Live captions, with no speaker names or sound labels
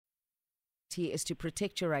is to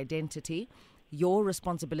protect your identity. Your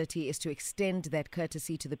responsibility is to extend that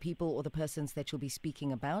courtesy to the people or the persons that you'll be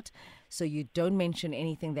speaking about. So you don't mention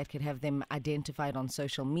anything that could have them identified on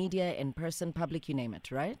social media, in person, public, you name it,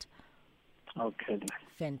 right? Okay.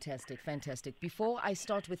 Fantastic. Before I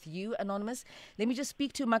start with you, Anonymous, let me just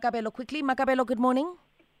speak to Makabelo quickly. Makabelo, good morning.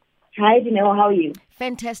 Hi, Dineo. How are you?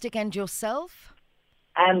 Fantastic. And yourself?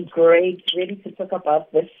 I'm great. Ready to talk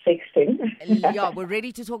about this sex thing. Yeah, we're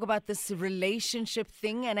ready to talk about this relationship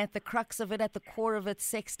thing, and at the crux of it, at the core of it,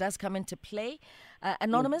 sex does come into play.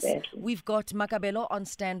 Anonymous, Exactly. We've got Makabelo on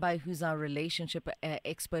standby, who's our relationship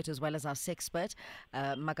expert as well as our sexpert.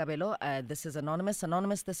 Makabelo, this is Anonymous.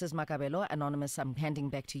 Anonymous, this is Makabelo. Anonymous, I'm handing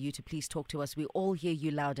back to you to please talk to us. We all hear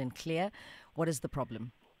you loud and clear. What is the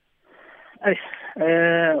problem?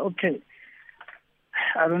 Okay.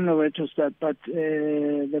 I don't know where to start, but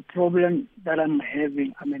the problem that I'm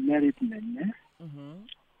having, I'm a married man,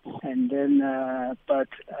 and then, but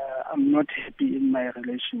I'm not happy in my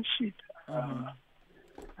relationship.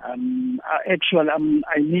 Actually,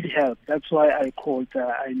 I need help. That's why I called.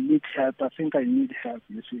 I need help. I think I need help,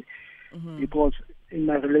 you see, because in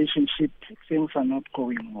my relationship, things are not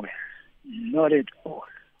going well. Not at all.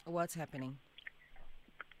 What's happening?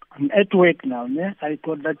 I'm at work now. I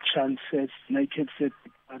got that chance, as Naked said,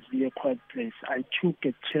 at the quiet place. I took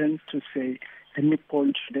a chance to say, let me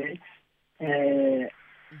call today. In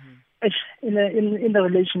the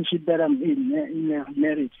relationship that I'm in a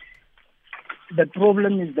marriage, the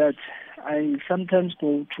problem is that I sometimes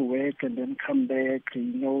go to work and then come back,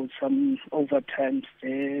 some overtime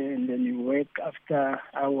there, and then you work after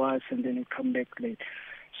hours and then you come back late.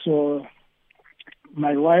 So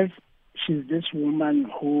my wife, she's this woman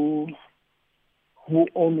who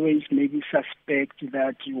always maybe suspect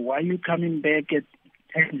that why you coming back at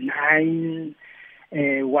 9?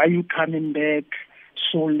 Why you coming back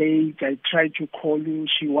so late? I try to call you.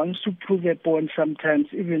 She wants to prove a point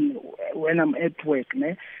sometimes, even when I'm at work.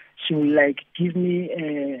 She will give me,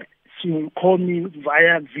 she will call me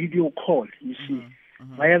via video call, you see,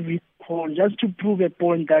 via video call, just to prove a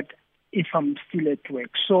point that if I'm still at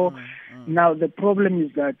work. So now the problem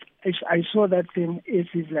is that I saw that thing. It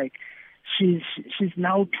is like she's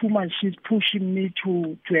now too much. She's pushing me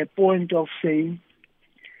to a point of saying,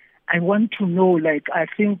 I want to know, I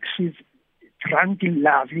think she's drunk in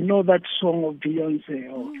love. You know that song of Beyonce,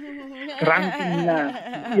 drunk in love.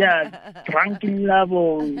 Yeah, drunk in love,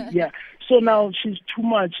 yeah. So now she's too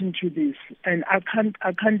much into this, and I can't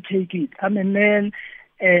take it. I'm a man.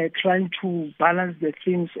 Trying to balance the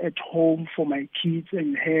things at home for my kids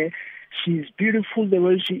and her. She's beautiful the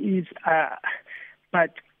way she is,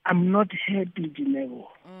 but I'm not happy, Dineo.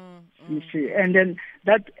 You see, and then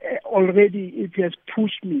that already it has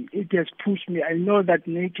pushed me. I know that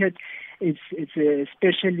Naked is a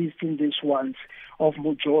specialist in this ones of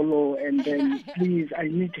Mojolo, and then please, I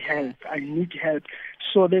need help.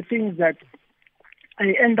 So the thing is that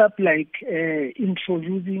I end up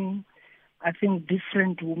introducing, I think,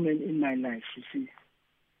 different women in my life, you see.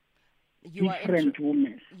 Different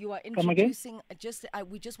women. You are introducing,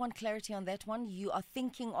 we just want clarity on that one. You are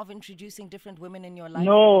thinking of introducing different women in your life?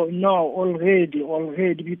 No, already,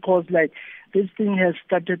 because this thing has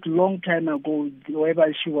started long time ago,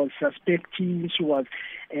 whereby she was suspecting, she was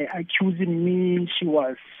accusing me, she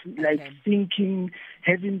was thinking,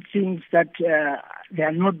 having things that they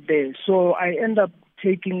are not there. So I end up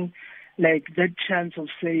taking that chance of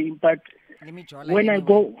saying, but when I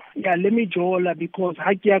go, let me jola, because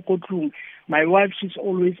my wife, she's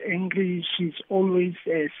always angry, she's always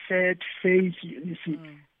sad face, you see.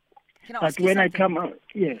 But when I come out,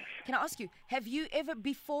 yes. Can I ask you, have you ever,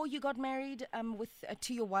 before you got married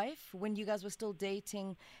to your wife, when you guys were still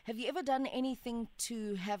dating, have you ever done anything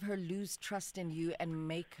to have her lose trust in you and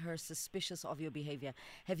make her suspicious of your behavior?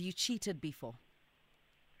 Have you cheated before?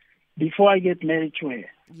 Before I get married to her?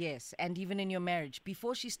 Yes, and even in your marriage.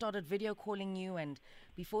 Before she started video calling you and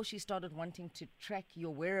before she started wanting to track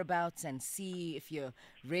your whereabouts and see if you're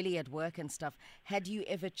really at work and stuff, had you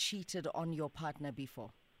ever cheated on your partner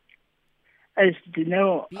before? As you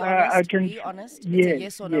know, I can be honest. Yes, it's a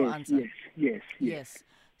yes or no answer. Yes.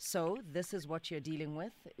 So this is what you're dealing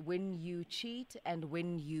with. When you cheat and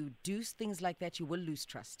when you do things like that, you will lose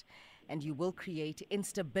trust. And you will create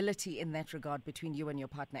instability in that regard between you and your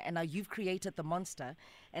partner. And now you've created the monster,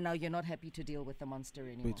 and now you're not happy to deal with the monster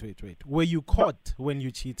anymore. Wait. Were you caught when you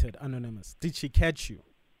cheated, Anonymous? Did she catch you?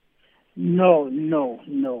 No.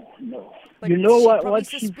 But you know what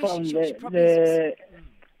she found?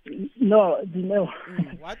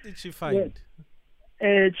 What did she find?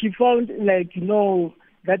 She found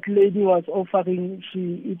that lady was offering,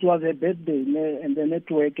 it was her birthday, and then at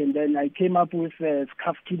work, and then I came up with a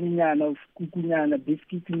scarf of kukunyana,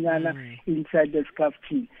 biscuit inside the scarf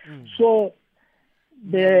tin. So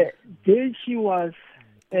the day she was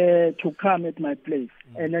to come at my place,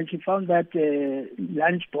 and then she found that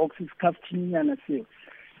lunch box is scarf sale.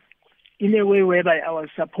 In a way whereby I was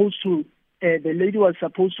supposed to, the lady was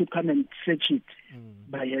supposed to come and fetch it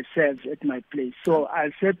by herself at my place. So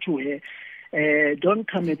I said to her, don't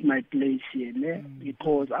come at my place here,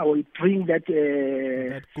 because I will bring that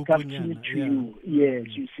stuff to you. Yes,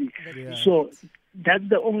 you see. So that's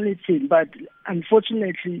the only thing. But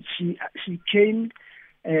unfortunately, she came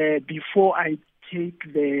before I take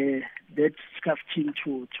that scarf tin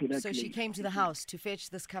to that place. So she came to the house to fetch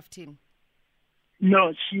the scarf tin?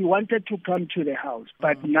 No, she wanted to come to the house,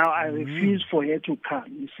 but now I refused for her to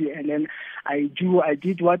come, you see. And then I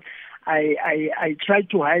did what? I tried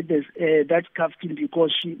to hide that scarfing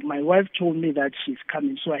because my wife told me that she's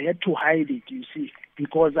coming, so I had to hide it, you see,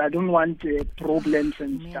 because I don't want problems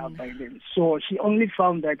and stuff by then. So she only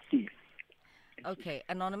found that thing. Okay,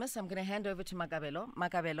 Anonymous, I'm going to hand over to Makabelo.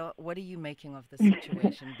 Makabelo, what are you making of the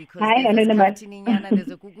situation? Because Hi, Anonymous. There's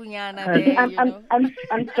a kukunyana there, you know.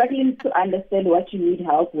 I'm struggling to understand what you need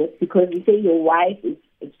help with, because you say your wife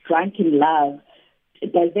is drunk in love.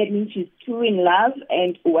 Does that mean she's too in love?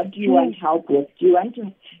 And what do you want help with? Do you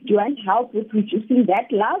want help with reducing that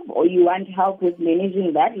love, or you want help with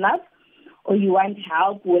managing that love, or you want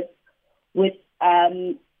help with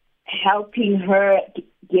helping her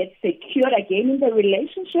get secure again in the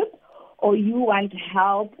relationship, or you want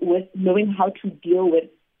help with knowing how to deal with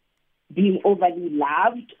being overly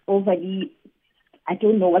loved, I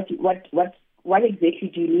don't know what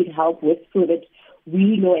exactly do you need help with, so that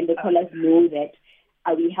we know and the callers know that.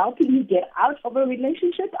 Are we helping you get out of a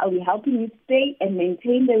relationship? Are we helping you stay and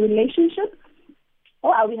maintain the relationship?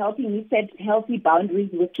 Or are we helping you set healthy boundaries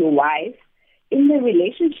with your wife in the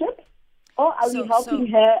relationship? Or are we helping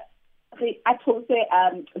her? I told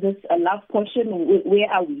her this love portion. Where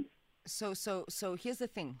are we? So here's the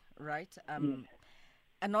thing, right?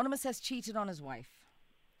 Anonymous has cheated on his wife.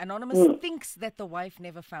 Anonymous thinks that the wife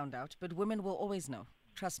never found out, but women will always know.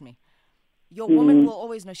 Trust me. Your woman will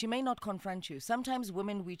always know. She may not confront you. Sometimes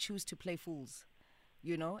women, we choose to play fools,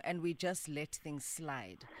 you know, and we just let things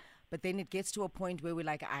slide. But then it gets to a point where we're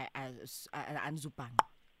like,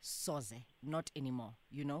 soze, not anymore,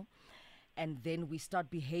 you know. And then we start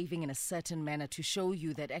behaving in a certain manner to show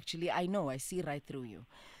you that actually I know, I see right through you.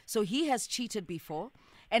 So he has cheated before,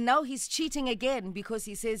 and now he's cheating again because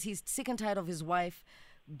he says he's sick and tired of his wife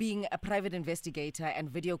being a private investigator and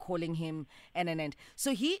video calling him and.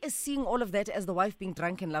 So he is seeing all of that as the wife being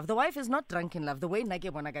drunk in love. The wife is not drunk in love. The way Nage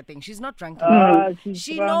Bonaga thing, she's not drunk in love.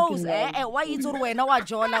 She knows why it's wena wa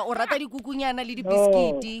jola or rata di kukunyana le di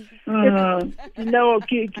biscuit. No,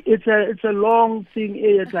 it's a long thing,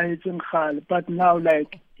 but now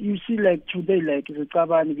like you see, like today, like it's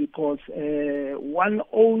a because one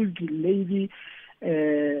old lady.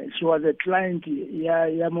 She was a client,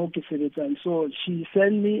 so she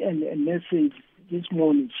sent me a message this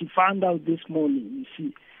morning. She found out this morning, you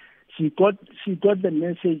see. She got the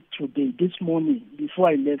message today, this morning, before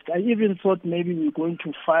I left. I even thought maybe we're going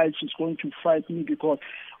to fight. She's going to fight me because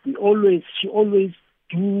she always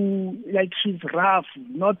do, like she's rough,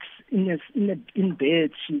 not in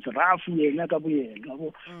bed. She's rough.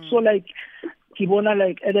 So like, Kibona,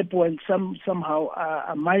 like at a point, somehow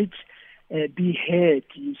I might be hurt,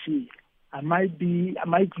 you see. I might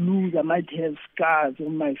lose, I might have scars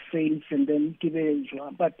on my face and then give it,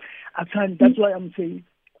 but I can't, that's why I'm saying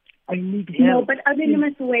I need help. No, but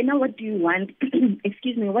Anonymous, now what do you want?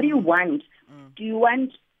 Excuse me, what do you want? Do you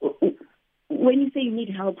want, when you say you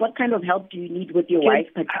need help, what kind of help do you need with your wife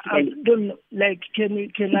particularly? I don't know, like, can you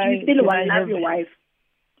still want to love your wife?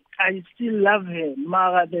 I still love her.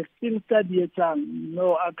 Mara, the things that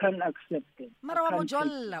no, I can't accept it.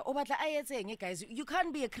 Guys, you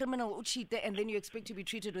can't be a criminal who cheat and then you expect to be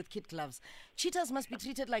treated with kid gloves. Cheaters must be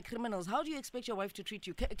treated like criminals. How do you expect your wife to treat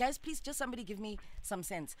you? Guys, please, just somebody give me some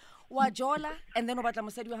sense. Wajola, and then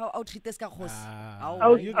how I'll treat this guy.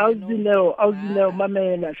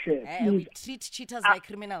 We treat cheaters like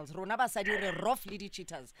criminals. Ronaba Sadi rough lady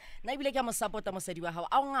cheaters. Naibile support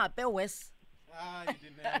how West.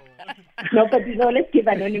 No, but let's give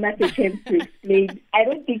Anonymous a chance to explain. I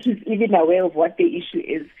don't think he's even aware of what the issue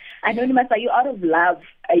is. Anonymous, are you out of love?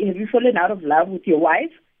 Have you fallen out of love with your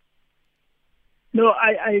wife? No,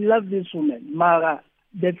 I love this woman, Mara.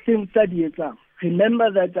 The thing that remember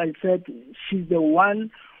that I said she's the one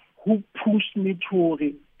who pushed me to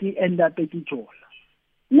the end of the job.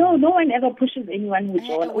 No, no one ever pushes anyone who Eh,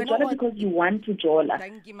 jola. when I Jola want- because you want to jola.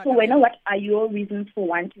 Thank you, So when Magamela. what are your reasons for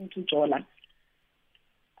wanting to jola?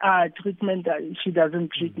 Treatment, she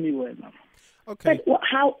doesn't treat me well, ma'am. Okay. But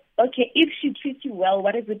how? Okay, if she treats you well,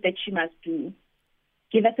 what is it that she must do?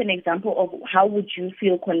 Give us an example of how would you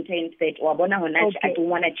feel content that I don't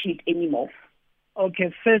want to cheat anymore.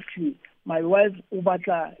 Okay, firstly, my wife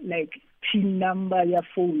ubata like PIN number ya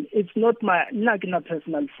phone. It's not my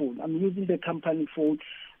personal phone. I'm using the company phone.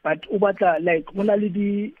 But ubata like only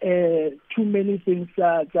too many things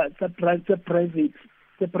private the privacy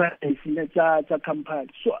the company.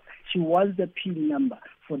 So she wants the PIN number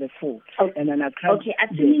for the phone. Okay. And then I can't. Okay,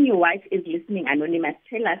 assuming your wife is listening, Anonymous,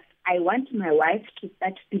 tell us, I want my wife to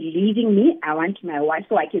start believing me. I want my wife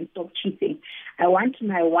so I can stop cheating. I want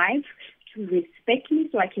my wife to respect me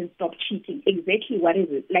so I can stop cheating. Exactly what is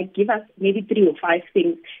it? Like, give us maybe 3 or 5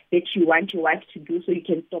 things that you want your wife to do so you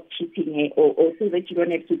can stop cheating, or so that you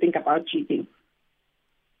don't have to think about cheating.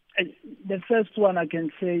 The first one I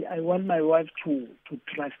can say, I want my wife to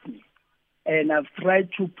trust me. And I've tried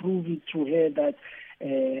to prove it to her that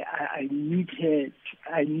I need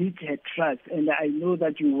her trust, and I know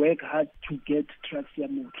that you work hard to get trust,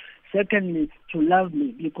 Yamu. Secondly, to love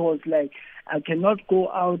me, because like I cannot go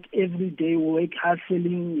out every day, work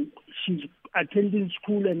hustling. She's attending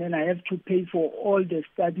school, and then I have to pay for all the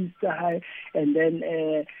studies, and then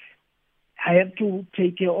I have to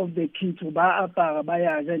take care of the kids, and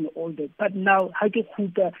all that. But now I get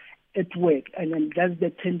at work, and then that's the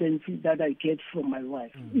tendency that I get from my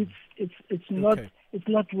wife. It's not Okay. it's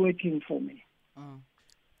not working for me. Okay.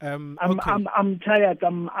 I'm tired.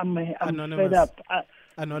 I'm Anonymous. fed up.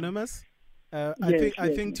 Anonymous? I Yes,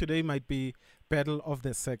 think yes. today might be battle of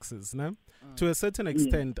the sexes, no? To a certain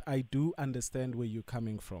extent, I do understand where you're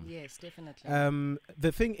coming from. Yes, definitely.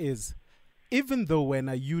 The thing is, even though when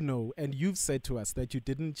you know, and you've said to us that you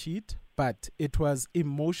didn't cheat, but it was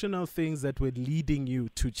emotional things that were leading you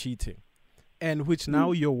to cheating, and which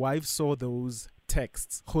now your wife saw those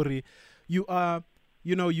texts. Khori, you are,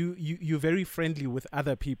 you're very friendly with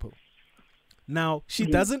other people. Now she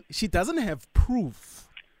doesn't have proof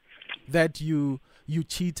that you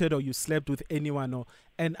cheated or you slept with anyone,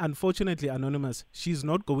 and unfortunately, Anonymous, she's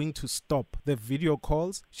not going to stop the video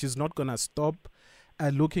calls. She's not gonna stop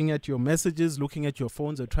looking at your messages, looking at your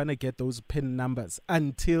phones, or trying to get those PIN numbers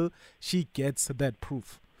until she gets that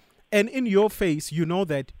proof. And in your face, you know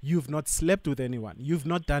that you've not slept with anyone. You've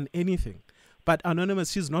not done anything. But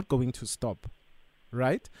Anonymous, she's not going to stop,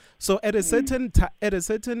 right? So at a certain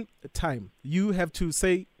time, you have to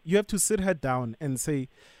sit her down and say,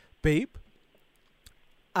 babe,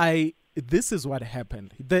 this is what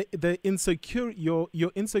happened.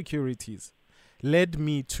 Your insecurities led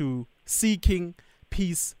me to seeking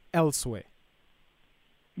peace elsewhere.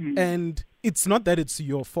 And it's not that it's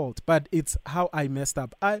your fault, but it's how I messed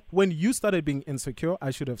up. When you started being insecure, I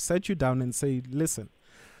should have sat you down and say, listen,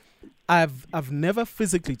 I've never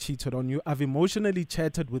physically cheated on you. I've emotionally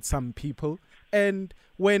chatted with some people. And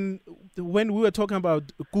when we were talking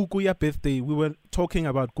about Kukuya birthday, we were talking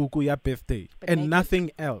about Kukuya birthday and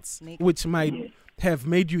nothing else, which might have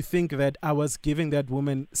made you think that I was giving that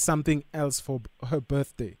woman something else for her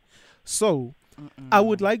birthday. So I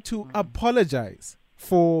would like to apologize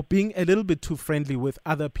for being a little bit too friendly with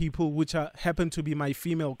other people, which happen to be my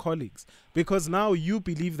female colleagues. Because now you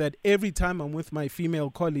believe that every time I'm with my female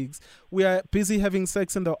colleagues, we are busy having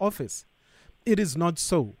sex in the office. It is not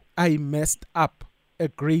so. I messed up a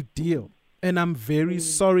great deal. And I'm very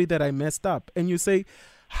sorry that I messed up. And you say,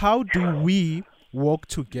 how do we work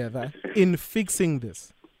together in fixing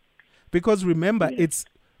this? Because remember,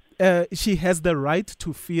 she has the right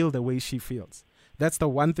to feel the way she feels. That's the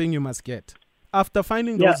one thing you must get. After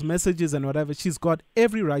finding those messages and whatever, she's got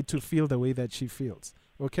every right to feel the way that she feels.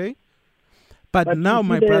 Okay? But now,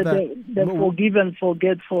 my brother, the forgive and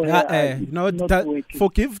forget for her.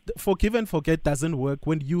 Forgive and forget doesn't work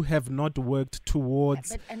when you have not worked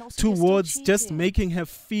towards just making her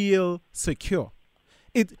feel secure.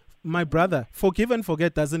 My brother, forgive and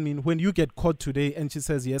forget doesn't mean when you get caught today and she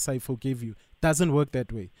says, yes, I forgive you. Doesn't work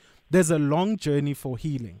that way. There's a long journey for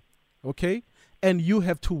healing. Okay? And you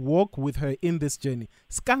have to walk with her in this journey.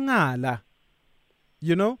 Skangala.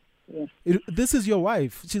 You know? Yeah. This is your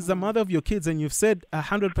wife. She's the mother of your kids, and you've said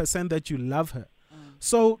 100% that you love her.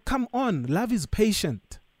 So come on. Love is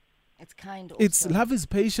patient. It's kind also. Love is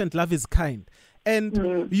patient. Love is kind.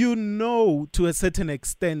 And you know to a certain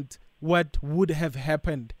extent what would have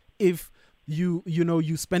happened if you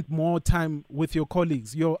spent more time with your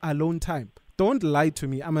colleagues, your alone time. Don't lie to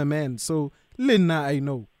me. I'm a man. So Lena, I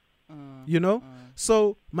know.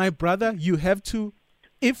 So my brother, you have to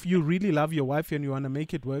if you really love your wife and you want to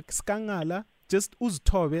make it work, skangala, just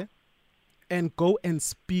uzitobe and go and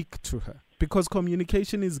speak to her. Because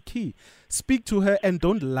communication is key. Speak to her and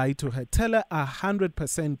don't lie to her. Tell her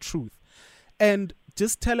 100% truth. And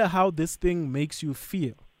just tell her how this thing makes you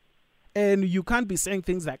feel. And you can't be saying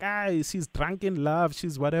things like, she's drunk in love,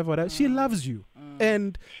 she's whatever. She loves you.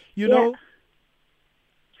 And, you know.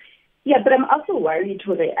 Yeah, but I'm also worried,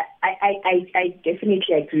 Tore. I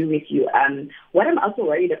definitely agree with you. What I'm also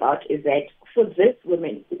worried about is that for this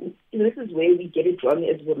woman, this is where we get it wrong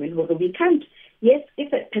as women. We can't, yes,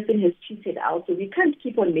 if a person has cheated also, we can't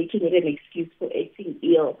keep on making it an excuse for acting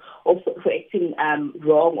ill or for acting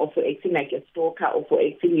wrong or for acting like a stalker or for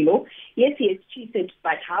acting, yes, he has cheated,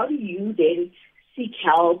 but how do you then seek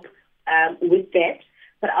help with that?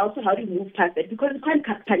 But also how do you move past that? Because you can't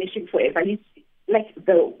punish him forever. He's like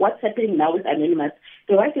what's happening now with Anonymous,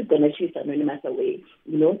 the wife is going to chase Anonymous away,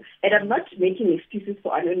 And I'm not making excuses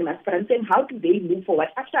for Anonymous, but I'm saying how do they move forward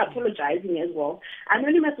after apologizing as well?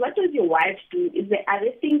 Anonymous, what does your wife do? Are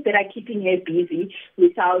there things that are keeping her busy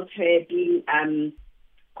without her being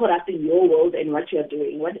caught up in your world and what you're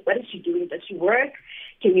doing? What is she doing? Does she work?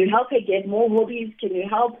 Can you help her get more hobbies? Can you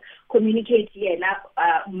help communicate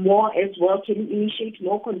more as well? Can you initiate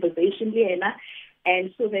more conversation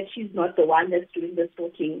and so that she's not the one that's doing the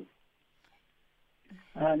stalking?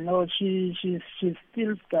 No, she's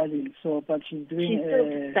still studying. But she's doing. She's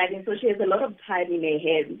still studying, so she has a lot of time in her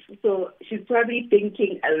hands. So she's probably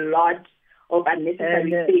thinking a lot of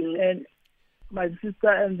unnecessary things. And my sister,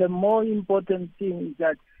 and the more important thing is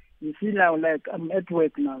that you see now, like I'm at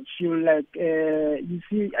work now. She'll you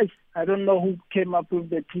see, I don't know who came up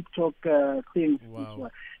with the TikTok thing.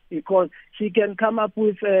 Wow. Because she can come up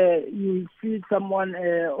with you see someone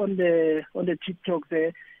on the TikTok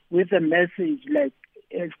there with a message like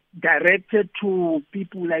directed to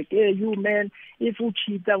people like, hey, you man, if you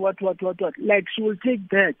cheat, what. Like she will take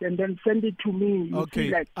that and then send it to me. You okay,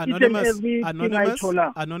 see, like, Anonymous,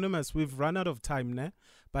 we've run out of time now.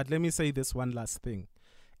 But let me say this one last thing.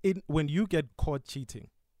 When you get caught cheating,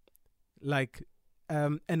 like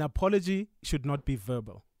an apology should not be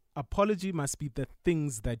verbal. Apology must be the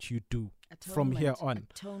things that you do from here on.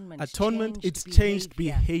 Atonement, it's changed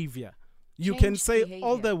behavior. You can say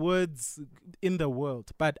all the words in the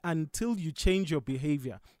world, but until you change your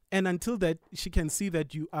behavior and until that she can see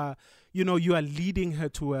that you are leading her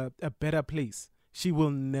to a better place, she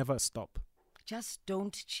will never stop. Just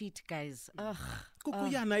don't cheat, guys.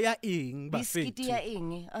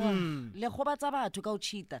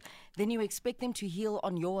 Then you expect them to heal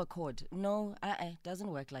on your accord. No, doesn't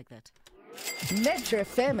work like that. Metro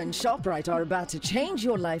FM and ShopRite are about to change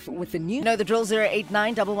your life with the new. Know the drill.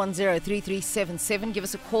 089-110-3377. Give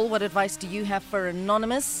us a call. What advice do you have for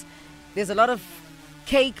Anonymous? There's a lot of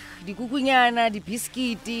cake, di kukunyana, di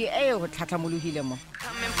biscuit, di come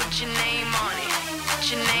and put your name on it. Put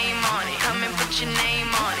your name on it. Come and put your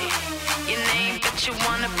name on it. Your name, but you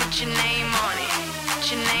wanna put your name on it. Put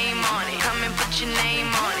your name on it. Come and put your name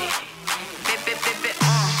on it. Baby,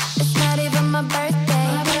 It's not even my birthday.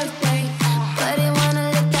 But I wanna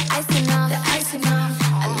lick the icing off. I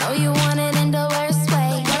know you want it in the worst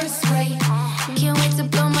way. Can't wait to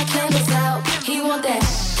blow my candles out. He want that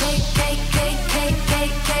cake.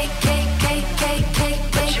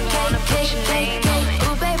 but you wanna put your name on it.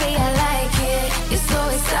 Ooh, baby, I like it. You're so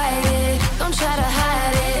excited. Don't try to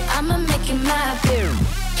hide it. I'ma make it my beer.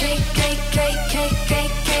 Cake.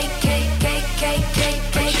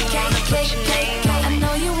 I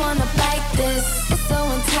know you wanna bite this. It's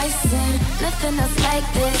so enticing. Nothing else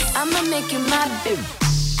like this. I'ma make it my beer.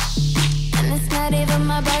 And it's not even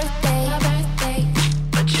my birthday.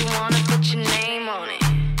 But you wanna put your name on it.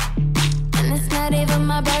 And it's not even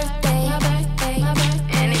my birthday.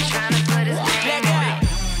 And he's trying to put his name on it.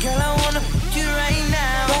 Girl, I wanna fuck you right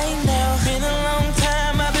now. Been a long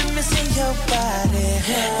time, I've been missing your body.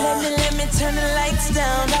 Let me turn the lights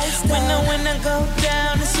down. When I go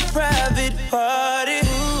down, it's a private party.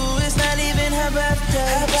 Ooh, it's not even her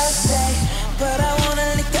birthday. But I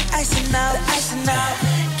wanna lick the icing out.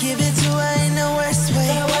 Give it to her in the worst way.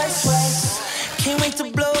 Can't wait to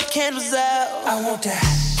blow candles out. I want that.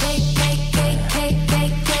 Cake.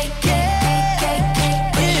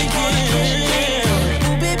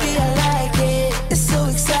 Ooh, baby, I like it. It's so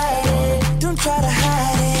exciting. Don't try to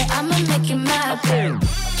hide it. I'ma make it my beer.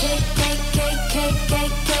 Cake.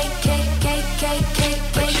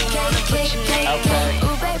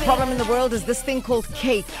 Ooh, baby. The problem in the world is this thing called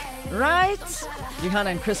cake, right?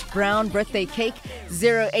 Rihanna and Chris Brown, birthday cake.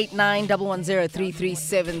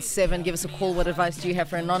 089-110-3377. Give us a call. What advice do you have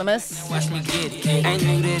for Anonymous? Watch me get it. Ain't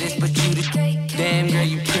new to this, but you the damn girl,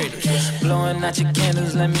 you pretty. Blowing out your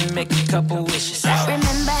candles, let me make a couple wishes.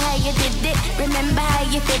 Remember how you did it, remember how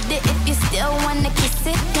you did it. If you still wanna kiss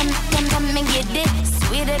it, come and get it.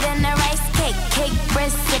 Sweeter than a rice cake, cake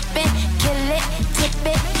bread sipping. Kill it, tip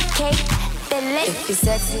it, cake, fill it. If you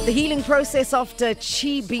sexy. The healing process after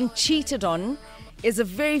being cheated on is a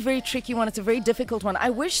very, very tricky one. It's a very difficult one.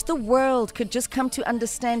 I wish the world could just come to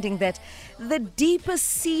understanding that the deepest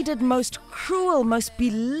seated, most cruel, most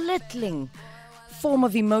belittling form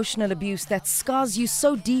of emotional abuse that scars you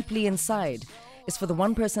so deeply inside is for the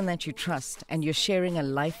one person that you trust and you're sharing a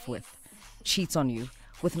life with cheats on you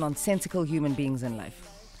with nonsensical human beings in life,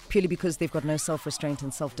 purely because they've got no self-restraint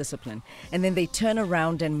and self-discipline. And then they turn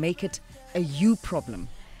around and make it a you problem.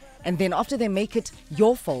 And then after they make it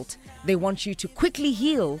your fault, they want you to quickly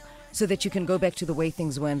heal so that you can go back to the way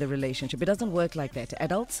things were in the relationship. It doesn't work like that.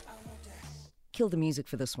 Adults, kill the music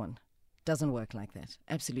for this one. Doesn't work like that.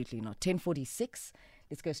 Absolutely not. 10:46.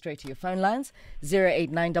 Let's go straight to your phone lines.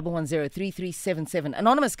 089-110-3377.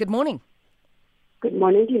 Anonymous, good morning. Good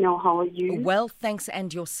morning, Dino. How are you? Well, thanks,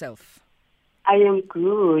 and yourself. I am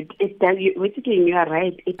good. It does. You are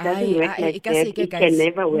right. It doesn't work like that. It can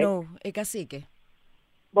never work. No, ekasike.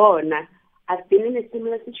 Bona, I've been in a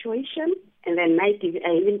similar situation, and then I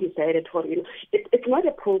even decided it's not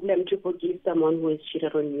a problem to forgive someone who has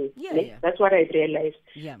cheated on you. Yeah. That's what I realized.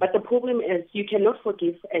 Yeah. But the problem is you cannot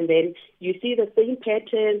forgive, and then you see the same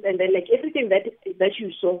patterns, and then like everything that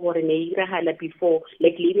you saw before,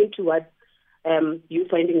 like leading towards you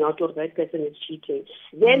finding out or that person is cheating.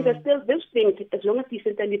 Then there's still this thing, as long as you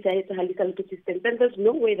persistent, then there's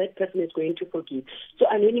no way that person is going to forgive. So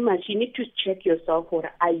Anonymous, you need to check yourself, or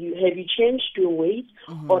have you changed your ways,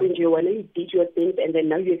 or in your way you did your things and then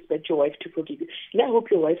now you expect your wife to forgive you. And I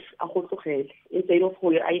hope your wife instead of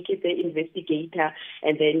I get the investigator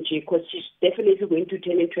and then because she's definitely going to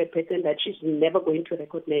turn into a person that she's never going to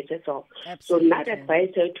recognize herself. Absolutely. So not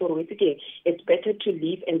advise her to it's better to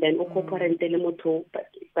leave and then but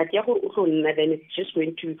then it's just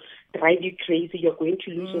going to drive you crazy. You're going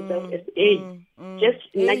to lose yourself as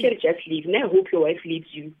just leave. Now I hope your wife leaves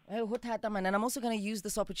you. And I'm also going to use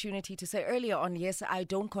this opportunity to say earlier on, yes, I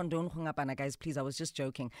don't condone khungapana, guys, please, I was just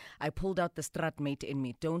joking. I pulled out the strat mate in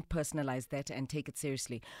me. Don't personalize that and take it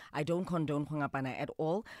seriously. I don't condone khungapana at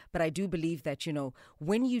all, but I do believe that,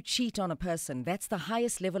 when you cheat on a person, that's the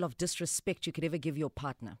highest level of disrespect you could ever give your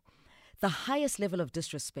partner. The highest level of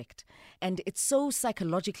disrespect. And it's so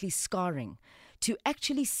psychologically scarring to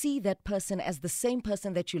actually see that person as the same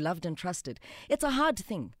person that you loved and trusted. It's a hard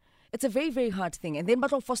thing. It's a very, very hard thing. And then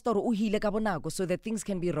battle foster so that things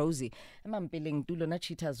can be rosy.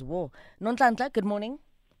 Cheaters war. Nontlantla, good morning.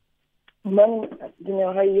 Morning,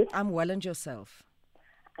 how are you? I'm well, and yourself?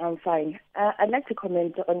 I'm fine. I'd like to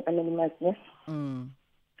comment on Anonymous.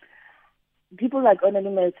 People like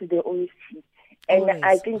Anonymous, they always cheat. And Always.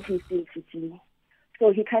 I think he's still cheating.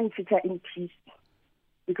 So he can't cheat her in peace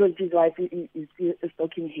because his wife is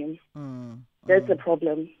stalking him. That's the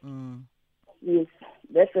problem. Yes,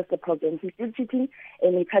 that's just the problem. He's still cheating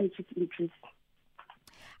and he can't cheat in peace.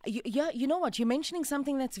 You know what? You're mentioning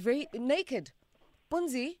something that's very naked.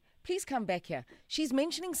 Bunzi, please come back here. She's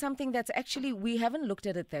mentioning something that's actually, we haven't looked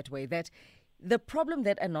at it that way, that the problem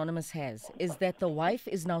that Anonymous has is that the wife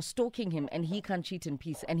is now stalking him and he can't cheat in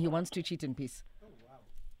peace and he wants to cheat in peace.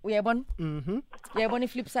 We have one? We have one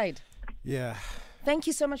flip side. Yeah. Thank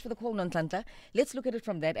you so much for the call, Nontlantla. Let's look at it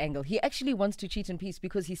from that angle. He actually wants to cheat in peace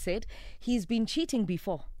because he said he's been cheating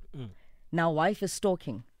before. Now wife is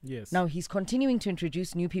stalking. Yes. Now he's continuing to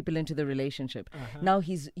introduce new people into the relationship. Now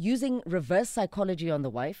he's using reverse psychology on the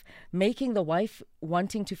wife, making the wife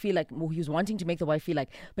wanting to feel like, he's wanting to make the wife feel like,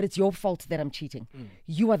 but it's your fault that I'm cheating.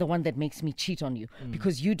 You are the one that makes me cheat on you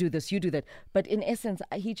because you do this, you do that. But in essence,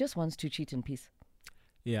 he just wants to cheat in peace.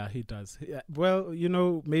 Yeah, he does. Yeah. Well,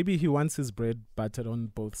 maybe he wants his bread buttered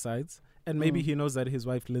on both sides. And maybe he knows that his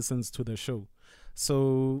wife listens to the show.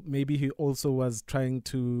 So maybe he also was trying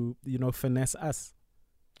to, finesse us.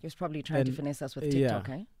 He was probably trying to finesse us with TikTok,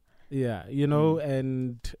 eh? Yeah,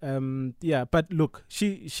 and but look,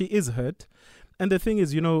 she is hurt. And the thing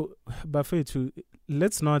is, Bafetu,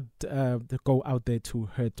 let's not go out there to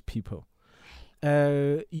hurt people.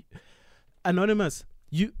 Anonymous,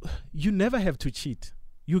 you never have to cheat.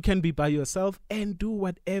 You can be by yourself and do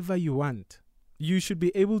whatever you want. You should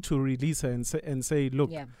be able to release her and say,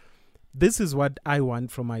 look, this is what I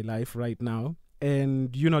want from my life right now.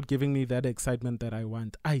 And you're not giving me that excitement that I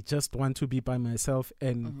want. I just want to be by myself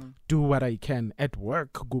and do what I can at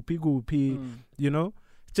work. Goopy,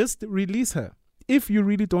 just release her. if you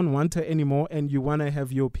really don't want her anymore and you want to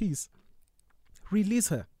have your peace, release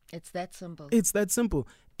her. It's that simple. It's that simple.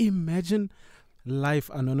 Imagine life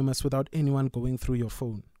anonymous without anyone going through your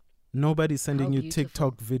phone. Nobody sending How you beautiful.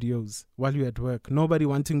 TikTok videos while you're at work. Nobody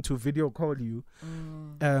wanting to video call you,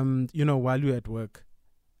 while you're at work.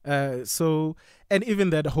 So, and even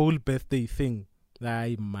that whole birthday thing.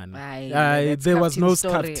 Aye, man. There was no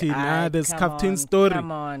skaftin. There's skaftin story.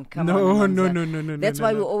 Come on. No. That's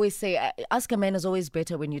why we always say, ask a man is always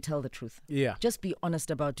better when you tell the truth. Yeah. Just be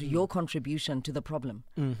honest about your contribution to the problem.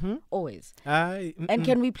 Mm-hmm. Always. Aye. And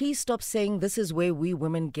can we please stop saying this is where we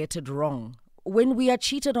women get it wrong? When we are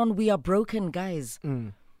cheated on, we are broken, guys.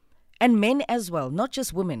 And men as well, not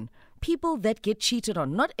just women. People that get cheated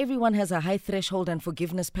on. Not everyone has a high threshold and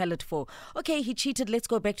forgiveness palette for, okay, he cheated, let's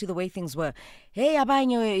go back to the way things were. Hey,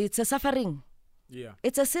 Abanyo, it's a suffering. Yeah.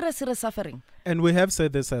 It's a sira suffering. And we have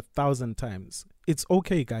said this 1,000 times. It's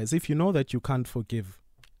okay, guys. If you know that you can't forgive,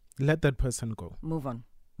 let that person go. Move on.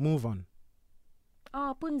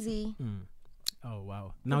 Oh, Punzi. Oh,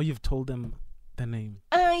 wow. Now you've told them the name.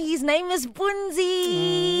 His name is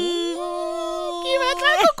Punzi.